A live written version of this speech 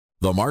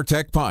The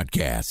MarTech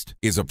Podcast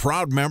is a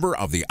proud member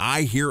of the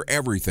I Hear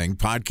Everything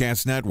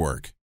Podcast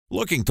Network.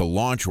 Looking to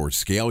launch or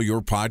scale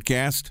your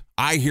podcast?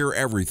 I Hear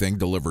Everything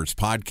delivers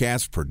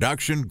podcast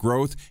production,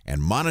 growth,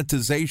 and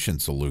monetization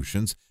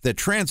solutions that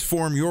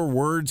transform your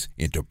words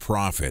into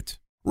profit.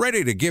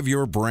 Ready to give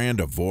your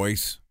brand a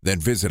voice? Then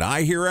visit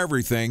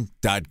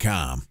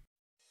iheareverything.com.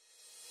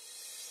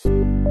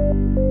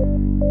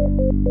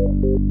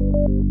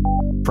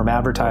 From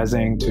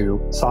advertising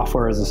to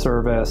software as a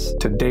service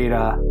to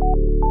data.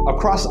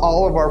 Across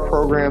all of our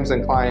programs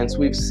and clients,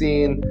 we've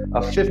seen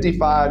a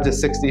 55 to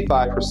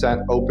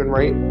 65% open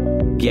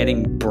rate.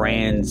 Getting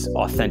brands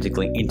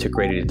authentically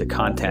integrated into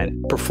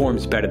content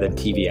performs better than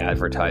TV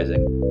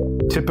advertising.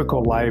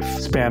 Typical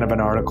lifespan of an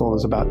article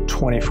is about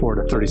 24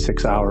 to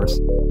 36 hours.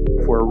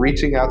 If we're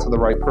reaching out to the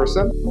right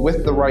person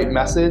with the right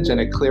message and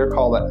a clear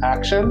call to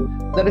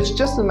action, then it's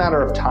just a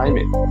matter of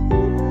timing.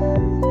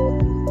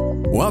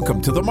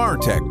 Welcome to the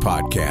MarTech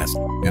Podcast,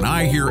 an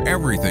I Hear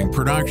Everything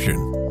production.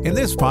 In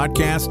this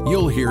podcast,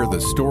 you'll hear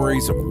the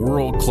stories of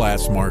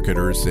world-class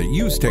marketers that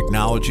use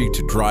technology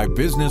to drive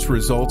business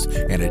results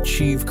and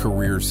achieve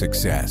career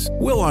success.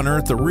 We'll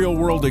unearth the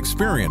real-world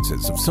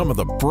experiences of some of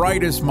the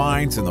brightest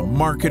minds in the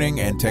marketing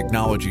and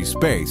technology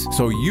space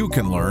so you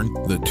can learn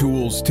the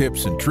tools,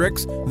 tips, and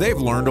tricks they've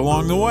learned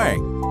along the way.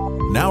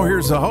 Now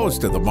here's the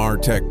host of the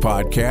MarTech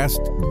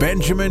Podcast,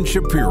 Benjamin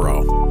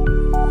Shapiro.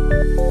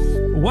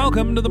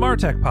 Welcome to the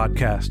MarTech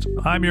Podcast.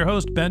 I'm your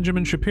host,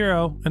 Benjamin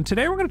Shapiro, and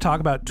today we're going to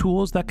talk about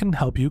tools that can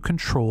help you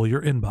control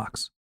your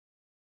inbox.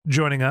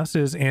 Joining us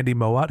is Andy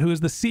Mowat, who is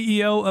the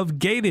CEO of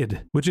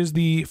Gated, which is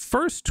the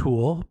first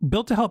tool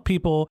built to help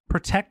people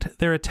protect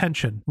their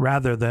attention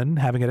rather than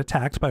having it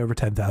attacked by over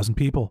 10,000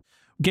 people.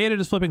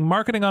 Gated is flipping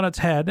marketing on its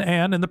head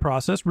and, in the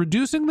process,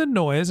 reducing the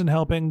noise and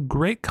helping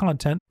great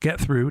content get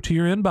through to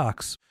your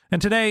inbox.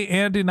 And today,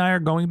 Andy and I are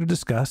going to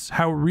discuss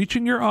how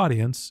reaching your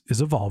audience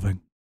is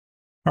evolving.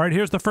 All right,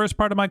 here's the first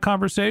part of my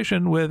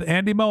conversation with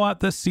Andy Mowat,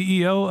 the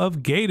CEO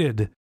of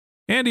Gated.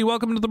 Andy,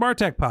 welcome to the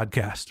MarTech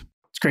Podcast.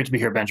 It's great to be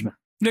here, Benjamin.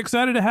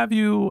 Excited to have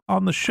you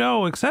on the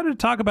show. Excited to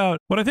talk about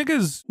what I think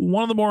is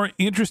one of the more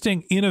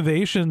interesting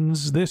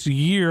innovations this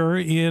year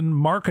in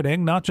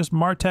marketing, not just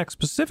MarTech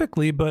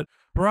specifically, but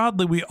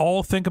broadly, we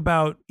all think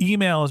about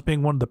email as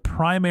being one of the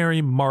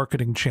primary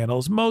marketing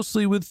channels,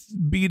 mostly with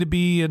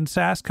B2B and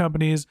SaaS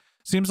companies.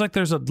 Seems like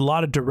there's a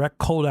lot of direct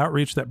cold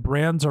outreach that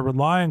brands are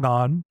relying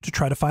on to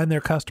try to find their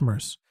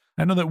customers.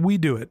 I know that we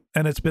do it,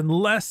 and it's been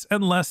less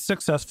and less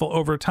successful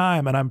over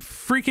time, and I'm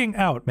freaking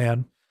out,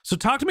 man. So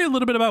talk to me a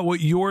little bit about what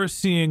you're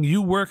seeing. You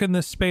work in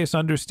this space,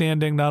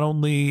 understanding not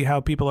only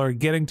how people are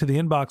getting to the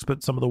inbox,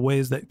 but some of the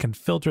ways that can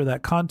filter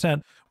that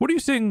content. What are you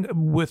seeing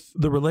with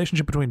the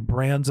relationship between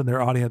brands and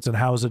their audience, and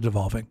how is it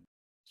evolving?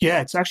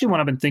 Yeah, it's actually one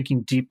I've been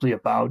thinking deeply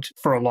about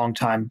for a long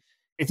time.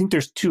 I think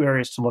there's two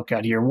areas to look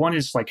at here. One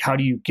is like, how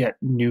do you get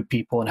new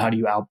people and how do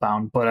you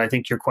outbound? But I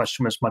think your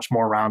question was much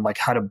more around like,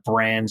 how do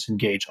brands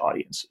engage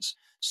audiences?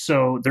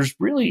 So there's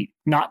really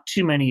not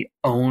too many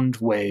owned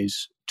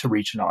ways to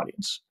reach an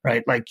audience,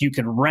 right? Like you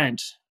can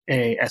rent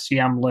a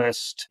SEM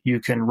list,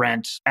 you can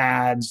rent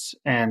ads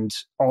and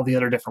all the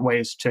other different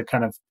ways to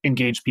kind of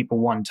engage people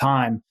one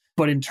time.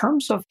 But in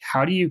terms of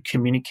how do you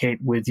communicate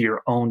with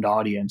your owned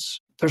audience,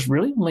 there's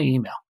really only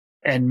email.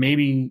 And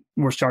maybe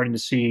we're starting to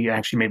see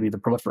actually maybe the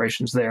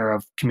proliferations there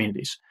of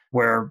communities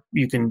where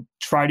you can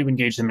try to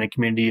engage them in a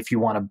community if you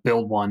want to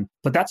build one,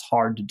 but that's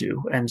hard to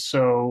do. And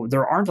so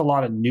there aren't a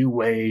lot of new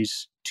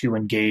ways to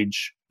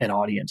engage an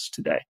audience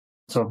today.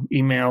 So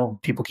email,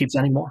 people keep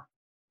sending more.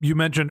 You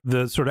mentioned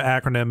the sort of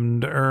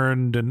acronym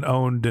earned and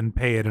owned and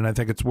paid, and I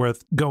think it's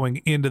worth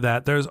going into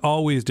that. There's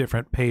always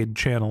different paid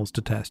channels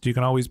to test. You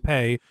can always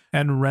pay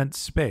and rent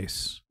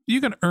space. You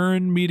can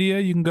earn media.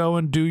 You can go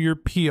and do your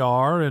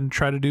PR and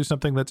try to do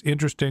something that's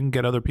interesting,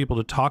 get other people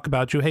to talk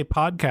about you. Hey,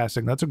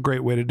 podcasting, that's a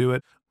great way to do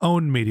it.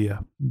 Own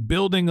media,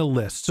 building a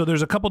list. So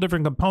there's a couple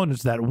different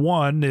components. That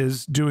one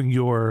is doing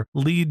your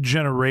lead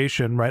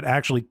generation, right?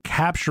 Actually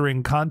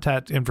capturing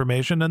contact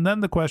information. And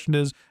then the question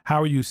is,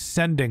 how are you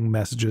sending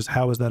messages?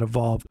 How has that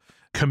evolved?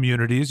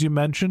 Communities you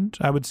mentioned.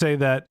 I would say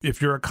that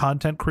if you're a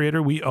content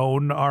creator, we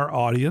own our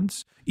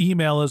audience.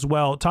 Email as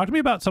well. Talk to me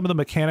about some of the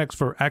mechanics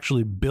for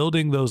actually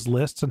building those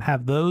lists and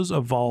have those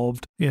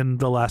evolved in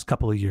the last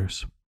couple of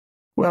years.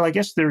 Well, I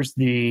guess there's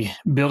the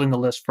building the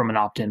list from an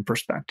opt-in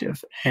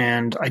perspective.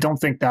 And I don't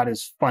think that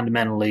is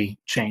fundamentally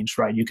changed,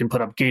 right? You can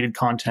put up gated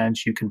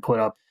content. You can put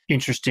up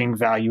interesting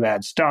value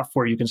add stuff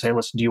where you can say,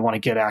 listen, do you want to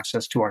get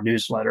access to our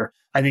newsletter?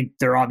 I think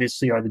there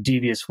obviously are the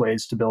devious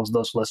ways to build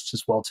those lists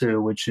as well,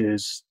 too, which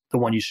is the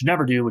one you should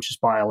never do, which is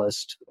buy a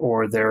list.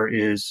 Or there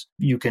is,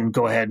 you can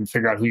go ahead and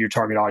figure out who your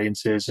target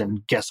audience is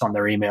and guess on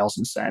their emails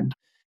and send.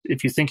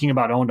 If you're thinking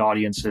about owned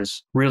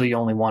audiences, really you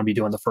only want to be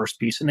doing the first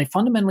piece, and they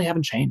fundamentally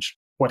haven't changed.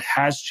 What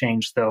has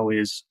changed, though,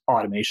 is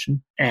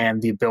automation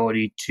and the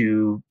ability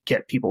to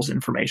get people's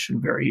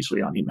information very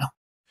easily on email.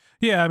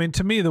 Yeah, I mean,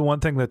 to me, the one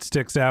thing that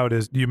sticks out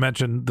is you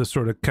mentioned the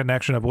sort of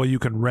connection of, well, you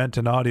can rent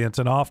an audience,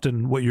 and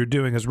often what you're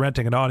doing is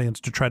renting an audience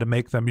to try to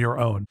make them your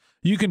own.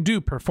 You can do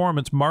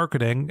performance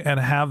marketing and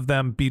have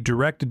them be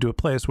directed to a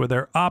place where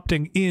they're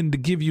opting in to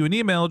give you an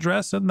email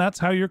address, and that's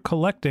how you're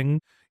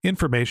collecting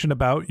information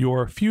about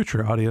your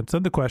future audience.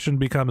 And the question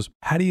becomes,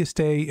 how do you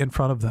stay in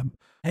front of them?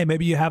 Hey,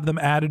 maybe you have them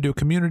added to a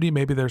community.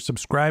 Maybe they're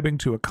subscribing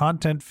to a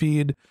content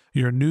feed,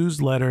 your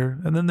newsletter,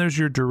 and then there's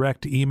your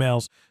direct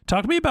emails.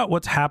 Talk to me about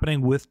what's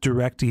happening with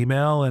direct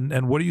email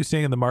and what are you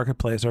seeing in the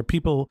marketplace? Are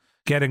people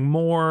getting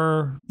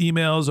more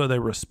emails? Are they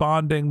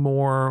responding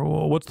more?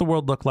 What's the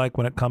world look like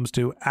when it comes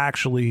to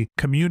actually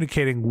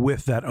communicating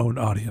with that own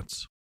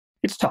audience?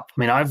 It's tough.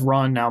 I mean, I've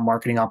run now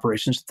marketing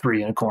operations at 3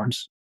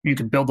 unicorns. You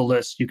can build a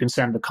list, you can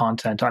send the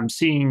content. I'm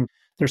seeing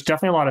there's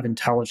definitely a lot of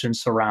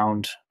intelligence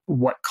around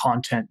what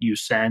content you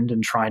send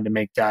and trying to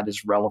make that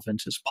as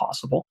relevant as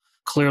possible.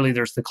 Clearly,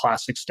 there's the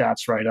classic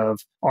stats, right, of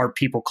are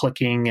people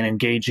clicking and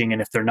engaging?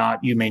 And if they're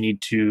not, you may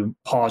need to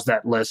pause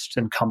that list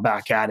and come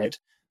back at it.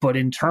 But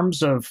in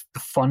terms of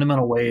the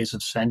fundamental ways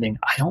of sending,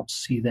 I don't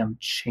see them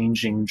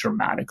changing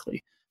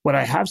dramatically. What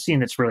I have seen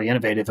that's really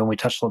innovative, and we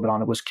touched a little bit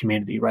on it, was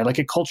community, right? Like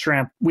at Culture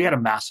Amp, we had a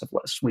massive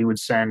list. We would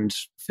send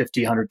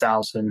 50,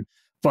 100,000.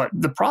 But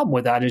the problem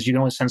with that is you can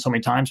only send so many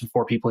times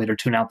before people either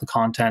tune out the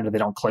content or they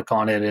don't click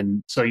on it.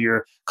 And so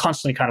you're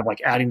constantly kind of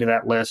like adding to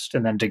that list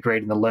and then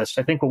degrading the list.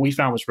 I think what we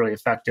found was really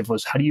effective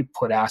was how do you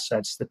put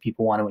assets that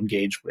people want to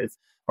engage with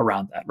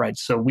around that, right?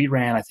 So we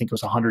ran, I think it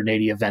was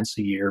 180 events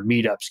a year,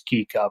 meetups,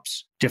 geek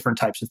ups, different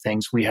types of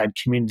things. We had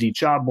community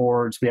job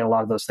boards. We had a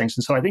lot of those things.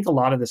 And so I think a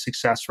lot of the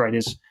success, right,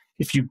 is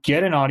if you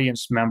get an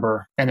audience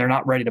member and they're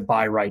not ready to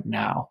buy right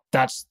now,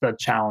 that's the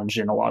challenge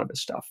in a lot of this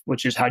stuff,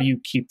 which is how do you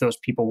keep those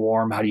people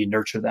warm? How do you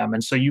nurture them?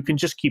 And so you can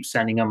just keep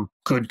sending them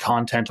good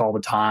content all the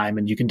time.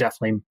 And you can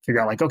definitely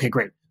figure out like, okay,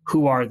 great.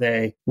 Who are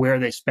they? Where are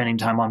they spending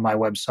time on my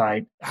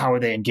website? How are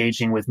they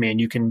engaging with me?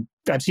 And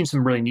I've seen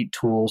some really neat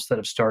tools that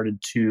have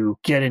started to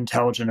get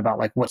intelligent about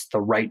like what's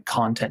the right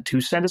content to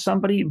send to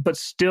somebody, but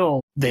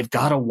still they've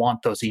got to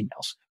want those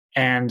emails.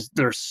 And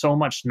there's so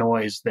much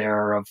noise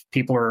there of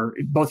people are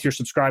both you're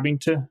subscribing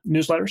to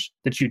newsletters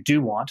that you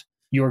do want.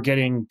 You're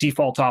getting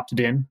default opted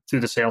in through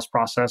the sales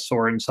process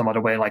or in some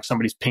other way, like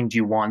somebody's pinged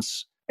you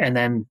once, and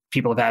then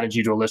people have added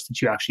you to a list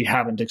that you actually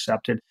haven't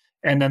accepted.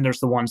 And then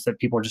there's the ones that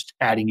people are just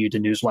adding you to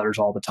newsletters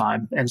all the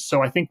time. And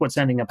so I think what's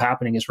ending up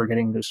happening is we're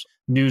getting this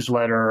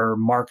newsletter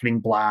marketing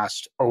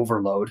blast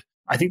overload.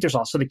 I think there's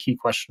also the key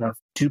question of,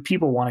 do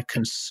people want to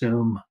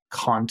consume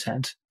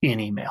content in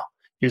email?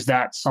 Is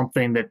that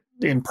something that,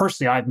 and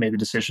personally, I've made the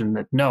decision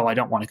that no, I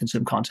don't want to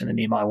consume content in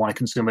email. I want to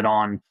consume it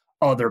on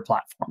other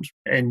platforms.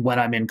 And when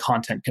I'm in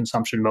content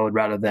consumption mode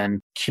rather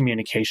than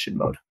communication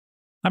mode.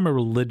 I'm a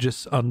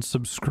religious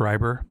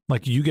unsubscriber.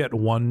 Like you get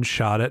one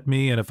shot at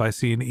me, and if I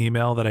see an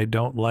email that I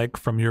don't like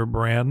from your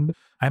brand,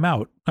 I'm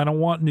out. I don't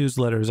want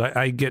newsletters.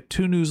 I get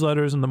 2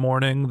 newsletters in the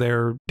morning.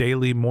 They're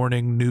daily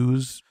morning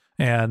news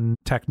and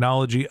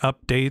technology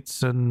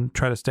updates and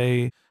try to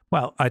stay.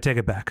 Well, I take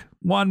it back.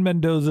 Juan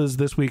Mendoza's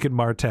This Week in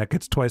MarTech.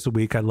 It's twice a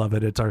week. I love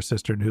it. It's our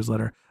sister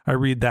newsletter. I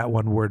read that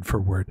one word for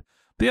word.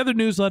 The other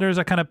newsletters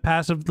I kind of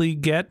passively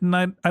get, and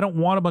I don't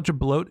want a bunch of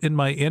bloat in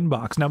my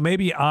inbox. Now,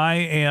 maybe I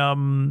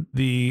am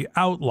the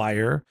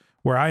outlier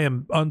where I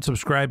am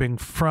unsubscribing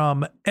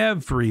from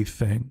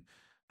everything.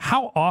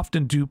 How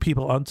often do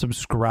people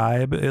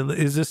unsubscribe?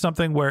 Is this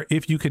something where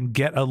if you can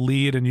get a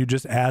lead and you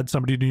just add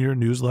somebody to your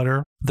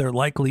newsletter, there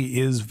likely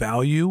is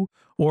value?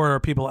 Or are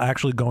people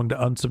actually going to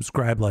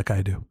unsubscribe like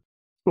I do?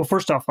 Well,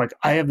 first off, like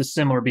I have the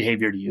similar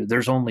behavior to you.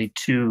 There's only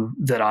 2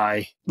 that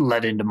I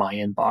let into my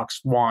inbox.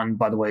 One,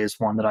 by the way, is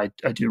one that I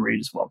do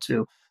read as well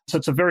too. So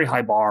it's a very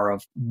high bar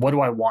of what do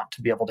I want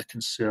to be able to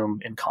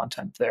consume in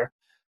content there.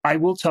 I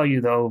will tell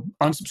you, though,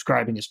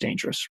 unsubscribing is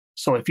dangerous.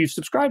 So if you've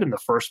subscribed in the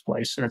first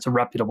place and it's a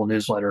reputable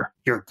newsletter,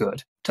 you're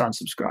good to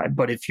unsubscribe.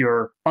 But if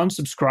you're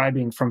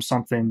unsubscribing from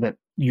something that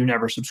you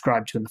never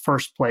subscribed to in the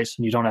first place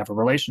and you don't have a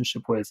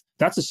relationship with,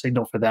 that's a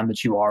signal for them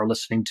that you are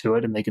listening to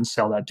it and they can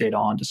sell that data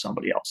on to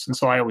somebody else. And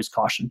so I always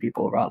caution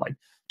people about like,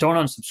 don't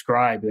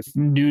unsubscribe if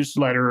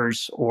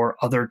newsletters or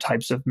other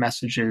types of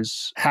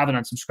messages have an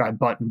unsubscribe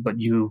button, but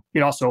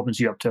it also opens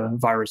you up to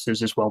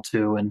viruses as well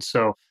too. And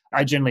so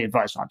I generally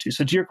advise not to.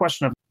 So to your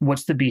question of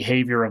what's the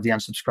behavior of the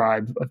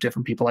unsubscribe of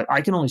different people,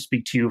 I can only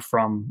speak to you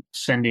from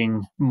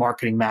sending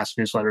marketing mass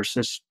newsletters,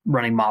 just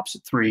running mops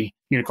at 3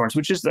 unicorns,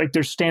 which is like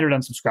their standard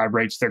unsubscribe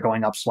rates. They're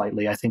going up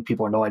slightly. I think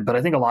people are annoyed, but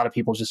I think a lot of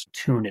people just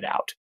tune it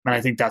out. And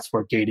I think that's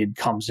where gated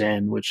comes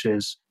in, which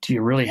is, do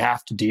you really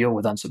have to deal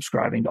with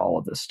unsubscribing to all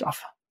of this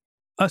stuff?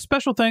 A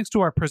special thanks to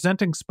our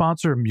presenting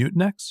sponsor,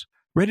 Mutinex.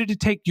 Ready to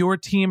take your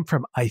team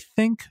from I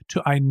think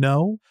to I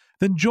know?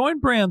 Then join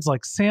brands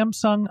like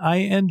Samsung,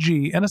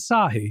 ING, and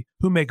Asahi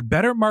who make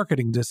better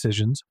marketing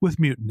decisions with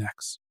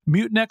Mutinex.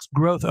 Mutinex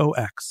Growth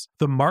OX,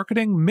 the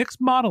marketing mix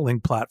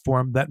modeling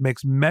platform that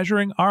makes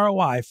measuring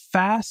ROI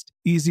fast,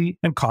 easy,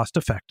 and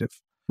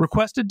cost-effective.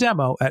 Request a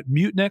demo at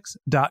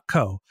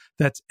mutinex.co.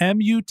 That's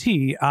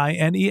MUTINEX.co.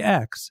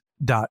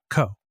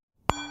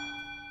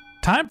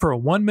 Time for a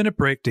 1-minute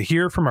break to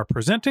hear from our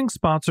presenting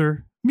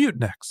sponsor,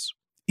 Mutinex.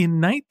 In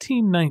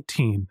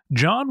 1919,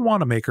 John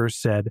Wanamaker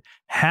said,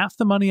 "Half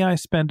the money I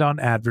spend on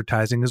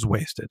advertising is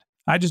wasted.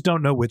 I just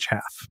don't know which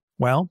half."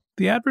 Well,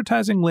 the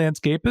advertising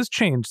landscape has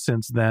changed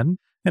since then,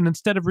 and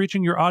instead of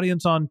reaching your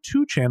audience on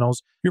 2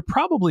 channels, you're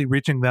probably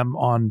reaching them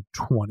on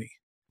 20.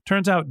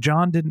 Turns out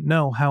John didn't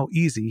know how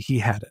easy he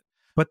had it.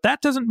 But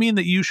that doesn't mean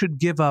that you should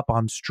give up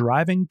on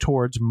striving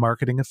towards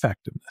marketing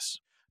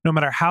effectiveness. No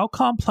matter how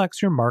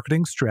complex your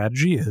marketing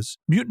strategy is,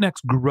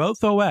 Mutinex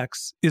Growth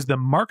OX is the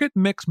market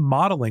mix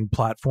modeling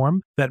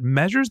platform that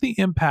measures the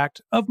impact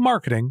of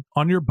marketing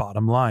on your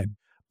bottom line.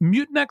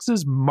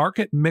 Mutinex's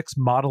market mix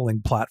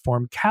modeling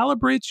platform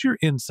calibrates your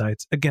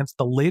insights against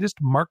the latest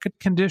market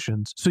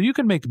conditions so you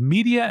can make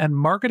media and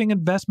marketing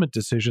investment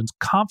decisions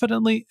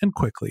confidently and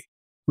quickly.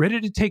 Ready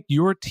to take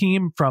your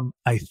team from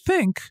 "I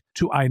think"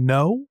 to "I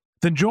know"?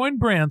 Then join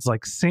brands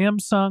like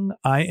Samsung,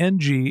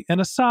 ING, and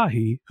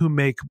Asahi who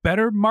make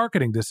better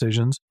marketing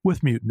decisions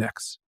with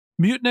Mutinex.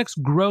 Mutinex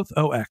Growth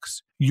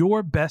OX.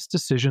 Your best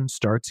decision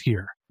starts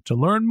here. To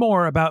learn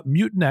more about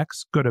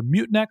Mutinex, go to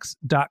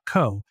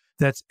mutinex.co.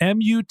 That's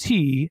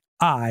MUTINEX.co.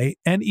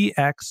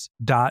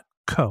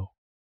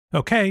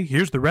 Okay,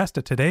 here's the rest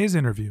of today's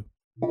interview.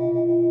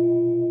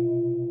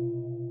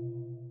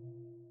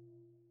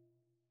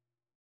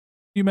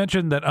 You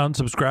mentioned that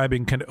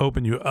unsubscribing can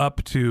open you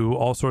up to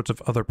all sorts of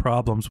other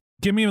problems.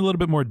 Give me a little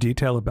bit more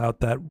detail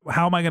about that.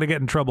 How am I going to get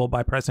in trouble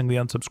by pressing the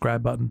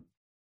unsubscribe button?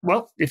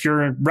 Well, if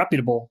you're a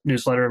reputable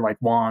newsletter like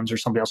Wands or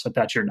somebody else like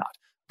that, you're not.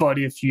 But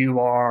if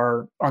you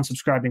are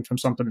unsubscribing from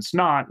something that's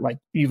not, like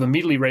you've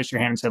immediately raised your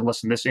hand and said,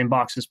 listen, this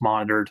inbox is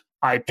monitored.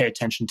 I pay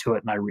attention to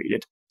it and I read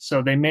it.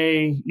 So they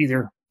may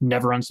either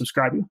never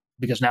unsubscribe you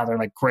because now they're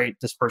like, great,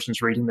 this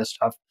person's reading this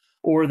stuff.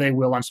 Or they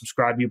will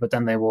unsubscribe you, but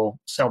then they will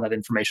sell that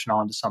information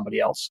on to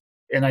somebody else.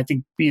 And I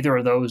think either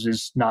of those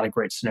is not a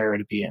great scenario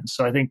to be in.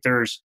 So I think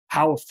there's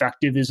how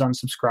effective is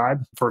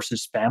unsubscribe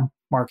versus spam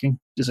marking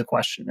is a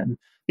question. And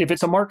if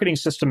it's a marketing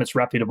system that's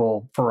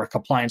reputable for a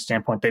compliance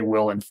standpoint, they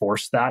will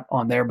enforce that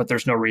on there, but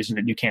there's no reason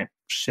that you can't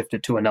shift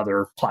it to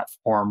another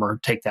platform or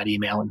take that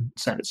email and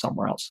send it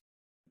somewhere else.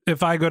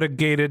 If I go to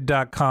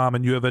gated.com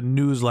and you have a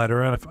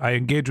newsletter, and if I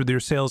engage with your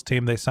sales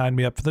team, they sign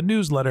me up for the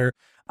newsletter,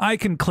 I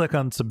can click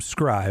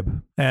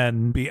unsubscribe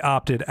and be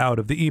opted out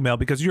of the email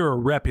because you're a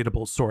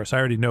reputable source. I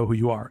already know who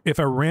you are. If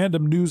a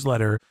random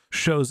newsletter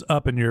shows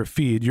up in your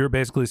feed, you're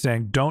basically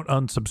saying don't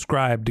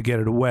unsubscribe to get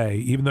it away.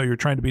 Even though you're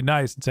trying to be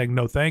nice and saying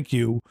no thank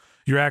you,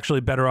 you're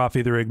actually better off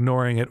either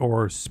ignoring it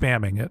or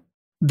spamming it.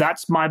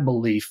 That's my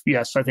belief.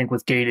 Yes, I think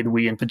with Gated,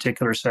 we in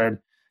particular said,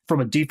 from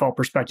a default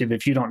perspective,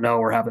 if you don't know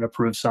or haven't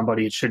approved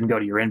somebody, it shouldn't go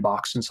to your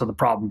inbox. And so the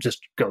problem just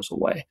goes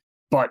away.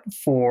 But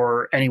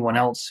for anyone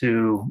else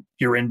who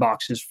your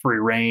inbox is free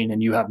reign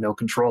and you have no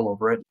control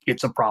over it,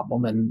 it's a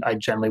problem. And I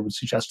generally would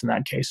suggest in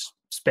that case,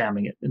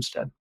 spamming it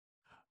instead.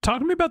 Talk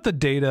to me about the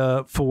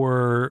data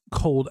for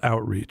cold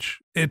outreach.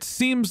 It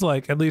seems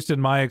like, at least in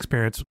my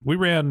experience, we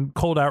ran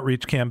cold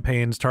outreach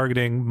campaigns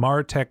targeting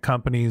MarTech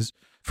companies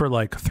for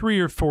like 3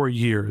 or 4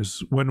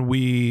 years when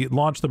we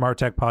launched the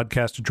MarTech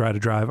podcast to try to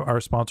drive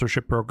our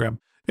sponsorship program.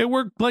 It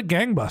worked like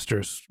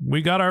gangbusters.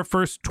 We got our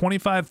first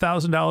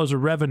 $25,000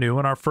 of revenue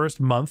in our first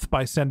month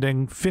by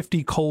sending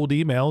 50 cold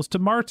emails to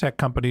MarTech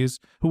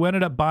companies who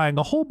ended up buying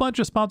a whole bunch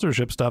of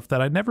sponsorship stuff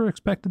that I never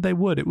expected they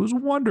would. It was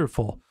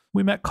wonderful.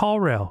 We met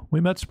CallRail.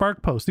 We met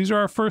SparkPost. These are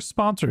our first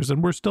sponsors,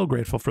 and we're still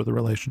grateful for the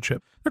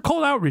relationship. They're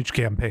cold outreach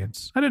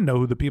campaigns. I didn't know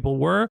who the people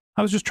were.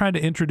 I was just trying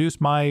to introduce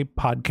my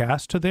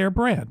podcast to their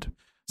brand.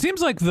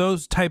 Seems like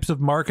those types of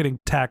marketing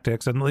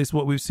tactics, and at least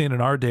what we've seen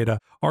in our data,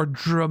 are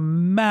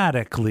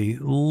dramatically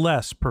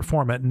less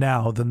performant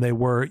now than they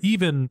were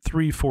even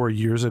 3-4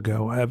 years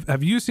ago.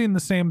 Have you seen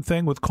the same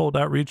thing with cold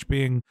outreach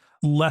being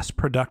less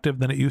productive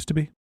than it used to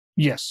be?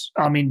 Yes.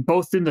 I mean,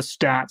 both in the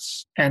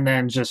stats and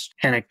then just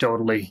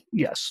anecdotally,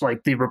 yes.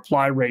 Like the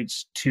reply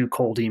rates to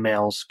cold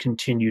emails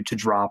continue to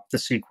drop. The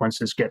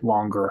sequences get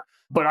longer.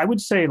 But I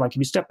would say, like, if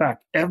you step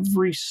back,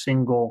 every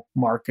single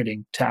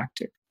marketing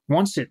tactic,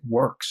 once it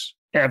works,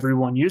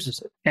 everyone uses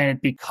it, and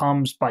it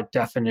becomes, by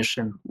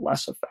definition,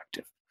 less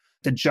effective.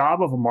 The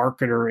job of a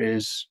marketer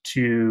is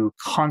to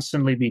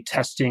constantly be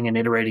testing and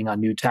iterating on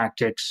new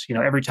tactics. You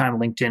know, every time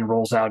LinkedIn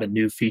rolls out a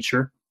new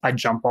feature, I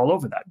jump all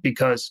over that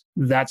because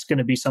that's going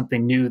to be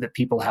something new that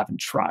people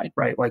haven't tried,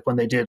 right? Like when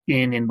they did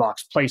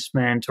in-inbox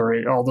placement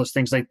or all those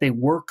things, like they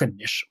work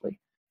initially.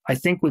 I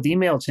think with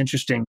email, it's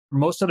interesting.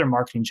 Most other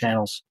marketing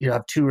channels, you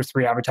have 2 or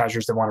 3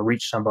 advertisers that want to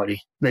reach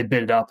somebody. They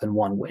bid it up and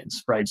one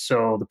wins, right?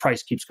 So the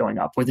price keeps going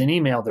up. With an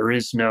email, there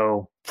is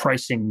no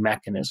pricing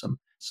mechanism.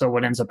 So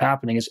what ends up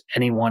happening is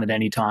anyone at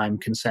any time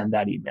can send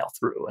that email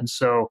through. And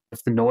so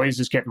if the noise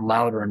is getting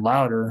louder and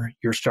louder,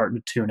 you're starting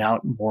to tune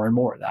out more and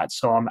more of that.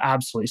 So I'm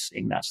absolutely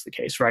seeing that's the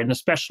case, right? And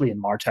especially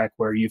in MarTech,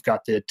 where you've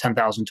got the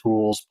 10,000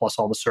 tools plus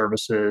all the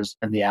services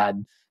and the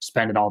ad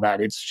spend and all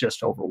that, it's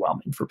just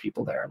overwhelming for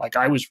people there. Like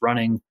I was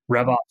running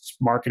RevOps,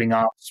 marketing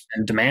ops,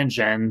 and demand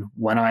gen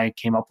when I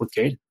came up with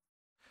Gated.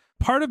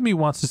 part of me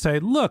wants to say,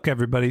 look,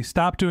 everybody,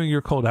 stop doing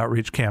your cold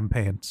outreach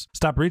campaigns.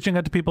 Stop reaching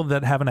out to people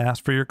that haven't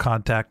asked for your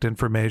contact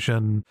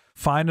information.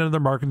 Find another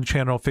marketing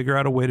channel, figure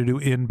out a way to do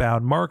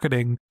inbound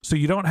marketing so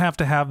you don't have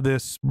to have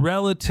this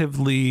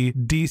relatively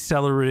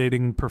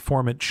decelerating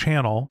performant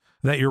channel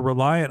that you're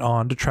reliant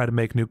on to try to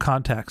make new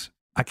contacts.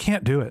 I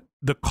can't do it.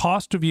 The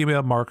cost of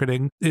email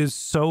marketing is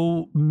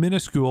so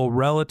minuscule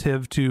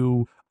relative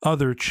to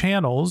other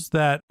channels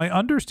that I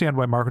understand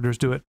why marketers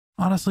do it.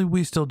 Honestly,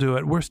 we still do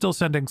it. We're still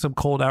sending some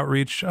cold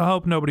outreach. I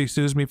hope nobody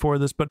sues me for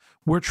this, but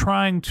we're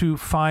trying to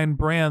find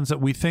brands that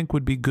we think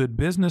would be good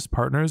business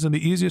partners. And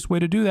the easiest way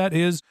to do that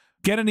is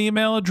get an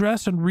email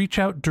address and reach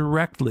out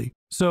directly.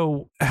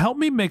 So help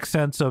me make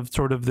sense of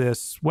sort of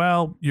this,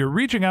 well, you're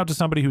reaching out to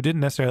somebody who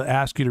didn't necessarily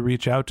ask you to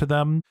reach out to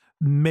them.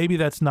 Maybe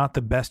that's not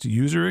the best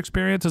user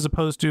experience, as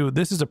opposed to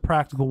this is a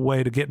practical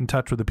way to get in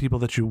touch with the people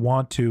that you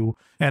want to.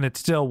 And it's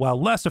still,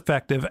 while less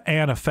effective,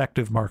 an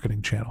effective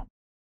marketing channel.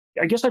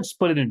 I guess I'd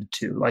split it into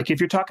two. Like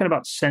if you're talking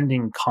about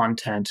sending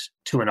content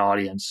to an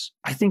audience,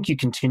 I think you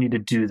continue to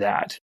do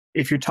that.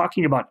 If you're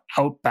talking about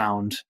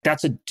outbound,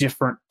 that's a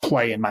different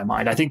play in my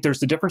mind. I think there's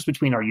the difference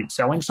between, are you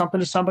selling something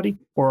to somebody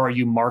or are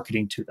you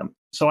marketing to them?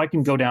 So I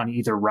can go down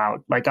either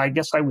route. Like I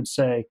guess I would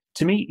say,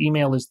 to me,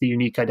 email is the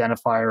unique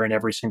identifier in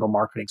every single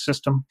marketing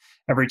system.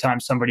 Every time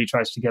somebody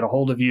tries to get a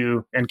hold of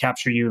you and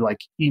capture you,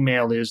 like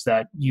email is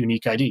that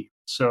unique ID.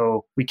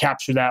 So we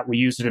capture that, we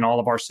use it in all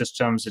of our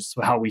systems. It's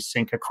how we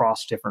sync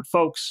across different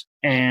folks,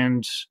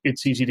 and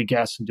it's easy to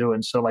guess and do it.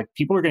 And so like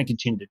people are going to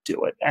continue to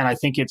do it. And I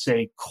think it's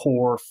a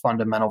core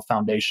fundamental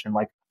foundation.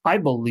 Like I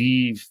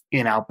believe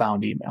in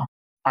outbound email.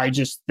 I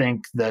just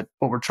think that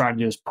what we're trying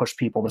to do is push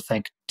people to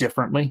think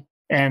differently.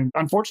 And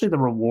unfortunately,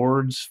 the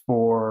rewards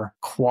for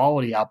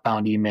quality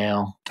outbound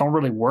email don't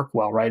really work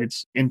well, right?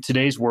 It's in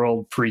today's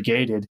world,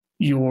 pre-gated,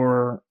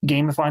 you're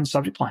gamifying the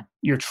subject line.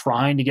 You're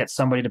trying to get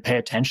somebody to pay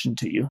attention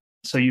to you.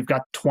 So you've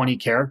got 20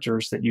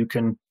 characters that you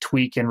can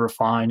tweak and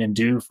refine and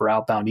do for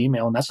outbound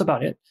email, and that's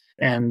about it.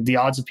 And the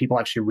odds of people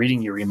actually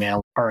reading your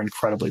email are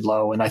incredibly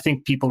low. And I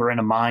think people are in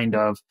a mind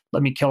of,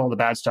 let me kill all the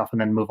bad stuff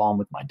and then move on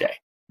with my day.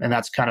 And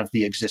that's kind of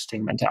the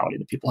existing mentality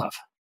that people have.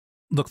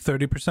 Look,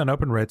 30%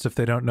 open rates if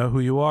they don't know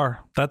who you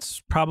are.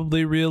 That's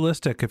probably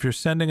realistic. If you're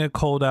sending a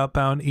cold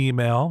outbound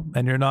email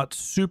and you're not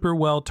super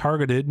well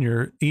targeted and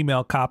your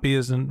email copy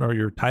isn't, or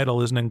your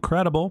title isn't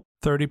incredible,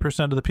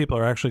 30% of the people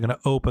are actually going to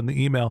open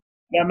the email.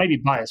 Yeah, maybe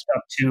biased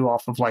up too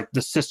off of like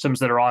the systems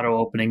that are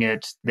auto-opening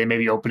it. They may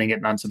be opening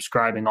it and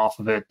unsubscribing off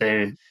of it.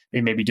 They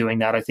may be doing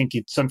that. I think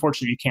it's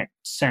unfortunate you can't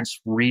sense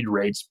read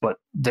rates, but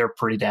they're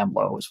pretty damn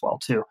low as well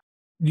too.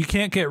 You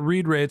can't get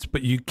read rates,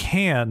 but you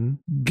can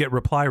get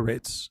reply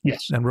rates.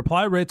 Yes. And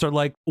reply rates are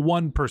like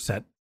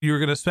 1%. You're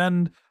going to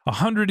send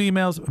 100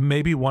 emails,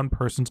 maybe one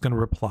person's going to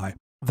reply.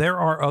 There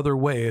are other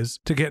ways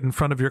to get in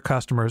front of your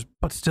customers,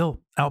 but still,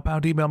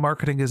 outbound email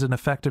marketing is an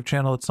effective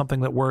channel. It's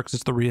something that works.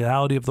 It's the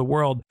reality of the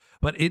world,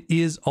 but it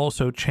is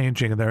also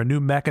changing. And there are new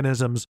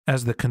mechanisms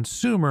as the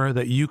consumer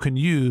that you can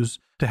use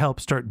to help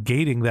start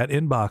gating that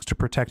inbox to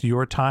protect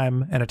your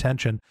time and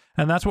attention.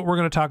 And that's what we're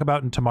going to talk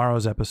about in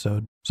tomorrow's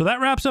episode. So that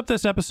wraps up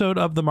this episode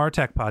of the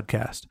MarTech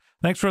Podcast.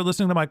 Thanks for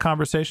listening to my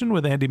conversation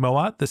with Andy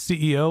Mowat, the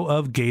CEO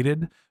of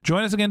Gated.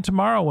 Join us again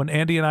tomorrow when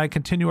Andy and I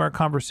continue our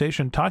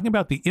conversation talking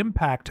about the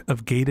impact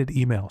of gated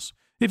emails.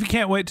 If you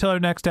can't wait till our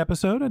next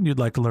episode and you'd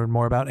like to learn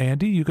more about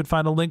Andy, you can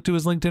find a link to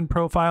his LinkedIn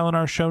profile in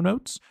our show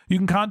notes. You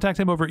can contact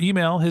him over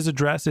email. His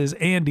address is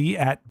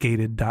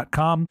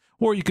andy@gated.com,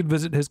 or you can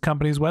visit his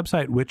company's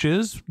website, which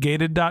is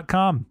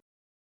gated.com.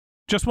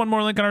 Just one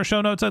more link in our show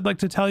notes I'd like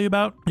to tell you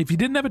about. If you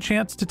didn't have a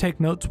chance to take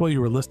notes while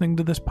you were listening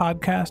to this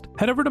podcast,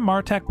 head over to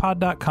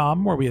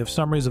martechpod.com, where we have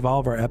summaries of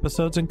all of our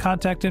episodes and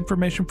contact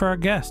information for our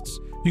guests.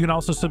 You can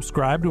also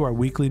subscribe to our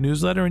weekly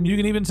newsletter, and you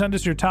can even send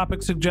us your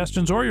topic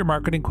suggestions or your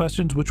marketing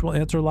questions, which we'll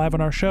answer live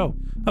on our show.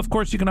 Of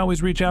course, you can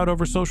always reach out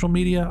over social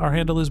media. Our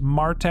handle is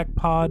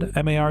martechpod,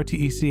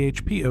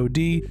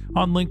 MARTECHPOD,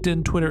 on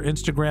LinkedIn, Twitter,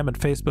 Instagram, and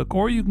Facebook,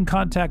 or you can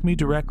contact me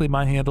directly.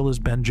 My handle is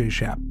Ben J.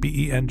 Shap,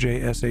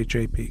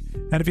 BENJSHAP.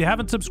 And if you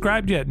haven't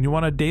subscribed yet and you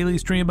want a daily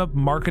stream of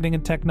marketing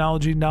and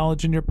technology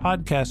knowledge in your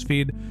podcast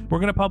feed, we're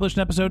going to publish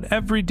an episode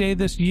every day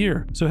this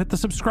year. So hit the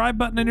subscribe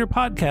button in your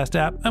podcast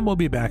app and we'll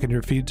be back in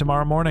your feed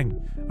tomorrow morning.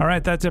 All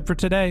right, that's it for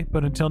today.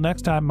 But until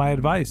next time, my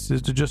advice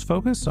is to just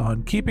focus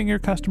on keeping your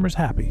customers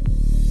happy.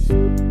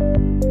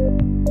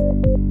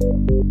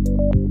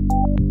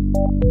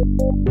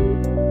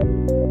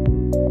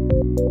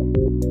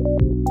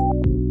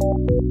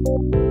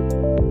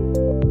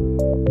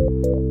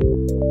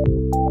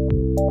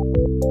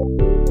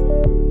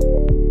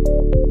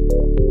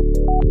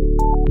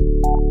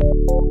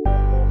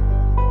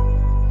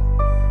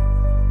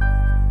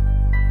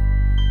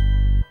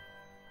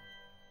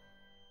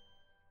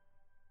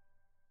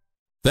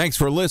 Thanks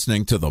for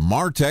listening to the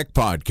MarTech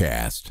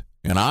Podcast,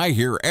 and I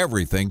Hear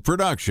Everything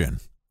production.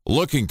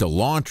 Looking to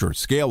launch or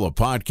scale a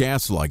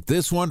podcast like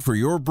this one for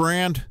your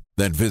brand?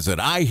 Then visit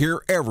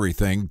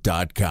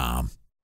iheareverything.com.